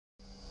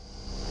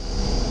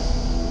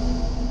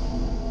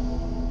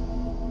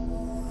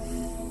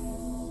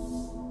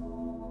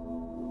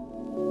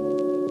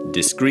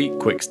Discrete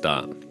Quick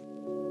Start.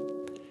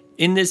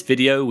 In this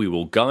video we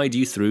will guide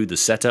you through the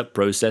setup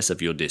process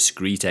of your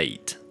Discrete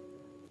 8.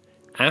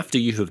 After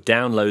you have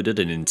downloaded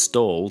and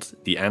installed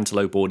the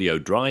Antelope audio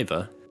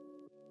driver,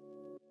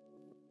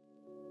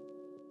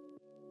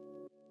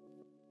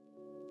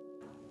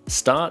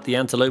 start the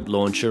Antelope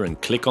launcher and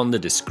click on the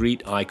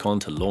Discrete icon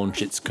to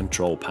launch its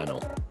control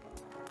panel.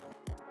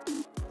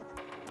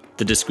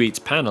 The Discrete's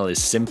panel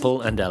is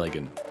simple and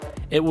elegant.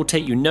 It will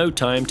take you no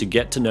time to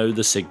get to know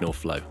the signal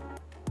flow.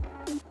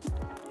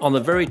 On the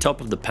very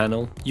top of the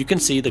panel, you can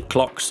see the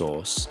clock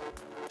source,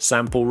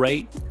 sample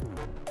rate,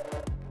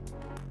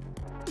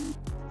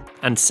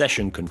 and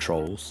session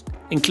controls,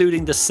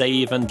 including the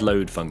save and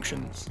load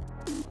functions.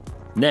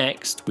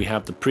 Next, we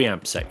have the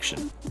preamp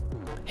section.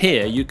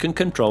 Here you can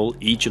control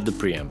each of the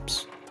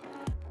preamps.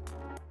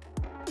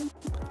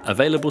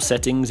 Available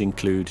settings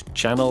include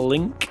channel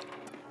link,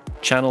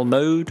 channel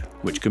mode,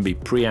 which can be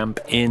preamp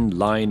in,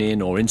 line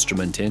in, or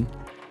instrument in,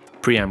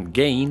 preamp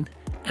gain,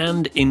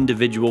 and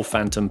individual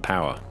phantom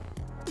power.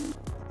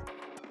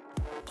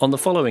 On the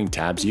following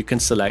tabs you can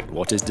select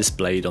what is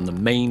displayed on the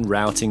main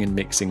routing and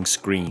mixing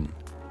screen.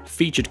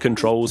 Featured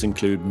controls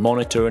include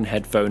monitor and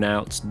headphone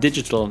outs,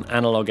 digital and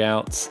analog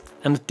outs,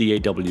 and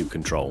DAW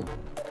control.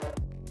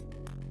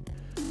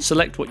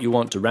 Select what you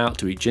want to route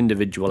to each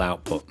individual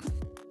output.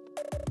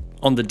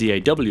 On the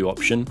DAW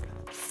option,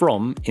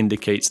 From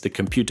indicates the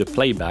computer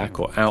playback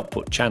or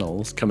output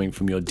channels coming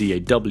from your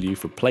DAW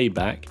for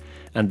playback,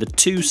 and the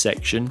To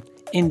section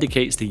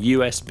indicates the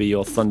USB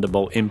or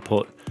Thunderbolt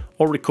input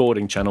or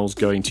recording channels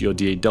going to your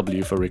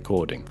DAW for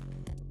recording.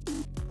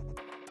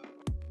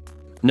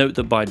 Note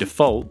that by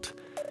default,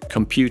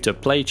 computer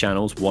play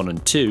channels 1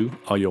 and 2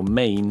 are your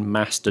main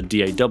master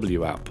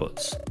DAW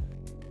outputs.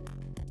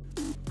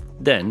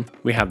 Then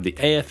we have the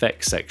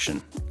AFX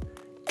section.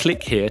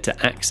 Click here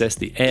to access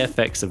the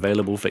AFX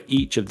available for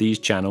each of these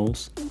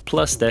channels,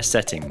 plus their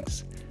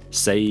settings: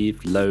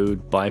 save,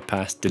 load,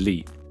 bypass,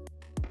 delete.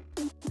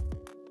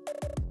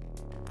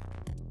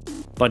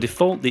 By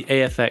default, the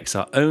AFX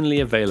are only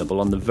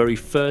available on the very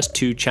first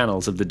 2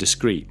 channels of the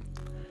Discrete.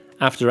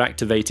 After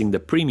activating the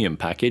premium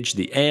package,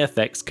 the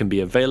AFX can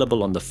be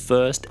available on the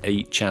first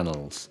 8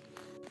 channels.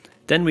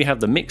 Then we have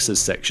the mixers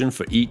section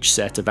for each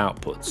set of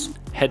outputs,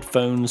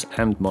 headphones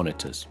and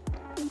monitors.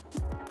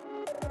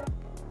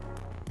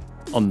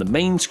 On the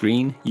main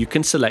screen, you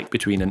can select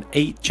between an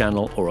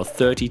 8-channel or a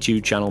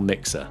 32-channel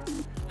mixer,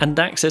 and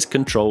access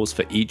controls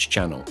for each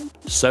channel: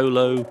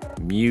 solo,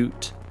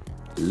 mute,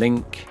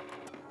 link,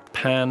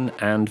 pan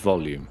and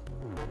volume,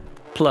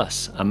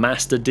 plus a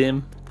master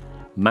dim,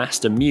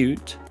 master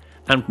mute,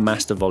 and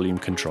master volume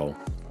control.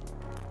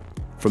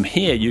 From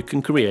here you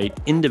can create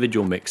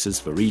individual mixers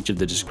for each of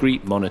the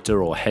Discrete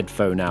monitor or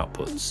headphone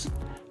outputs.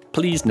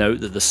 Please note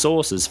that the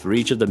sources for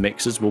each of the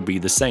mixers will be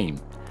the same,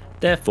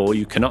 therefore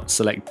you cannot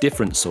select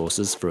different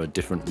sources for a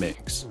different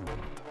mix.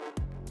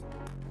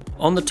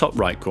 On the top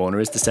right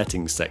corner is the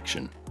settings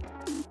section.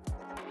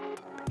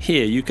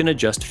 Here you can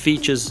adjust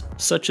features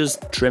such as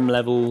trim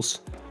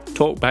levels,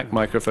 Talkback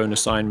Microphone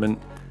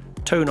assignment,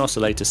 tone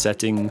oscillator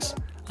settings,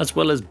 as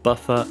well as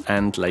buffer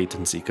and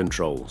latency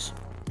controls.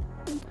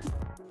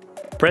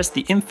 Press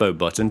the info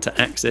button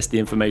to access the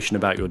information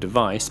about your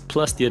device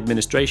plus the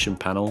administration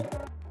panel.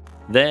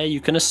 There you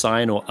can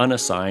assign or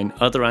unassign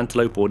other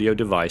Antelope audio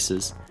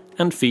devices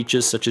and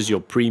features such as your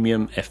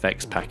premium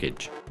FX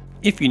package.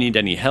 If you need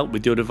any help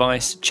with your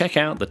device, check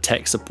out the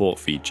tech support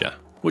feature,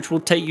 which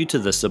will take you to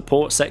the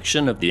support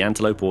section of the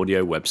Antelope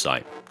audio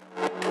website.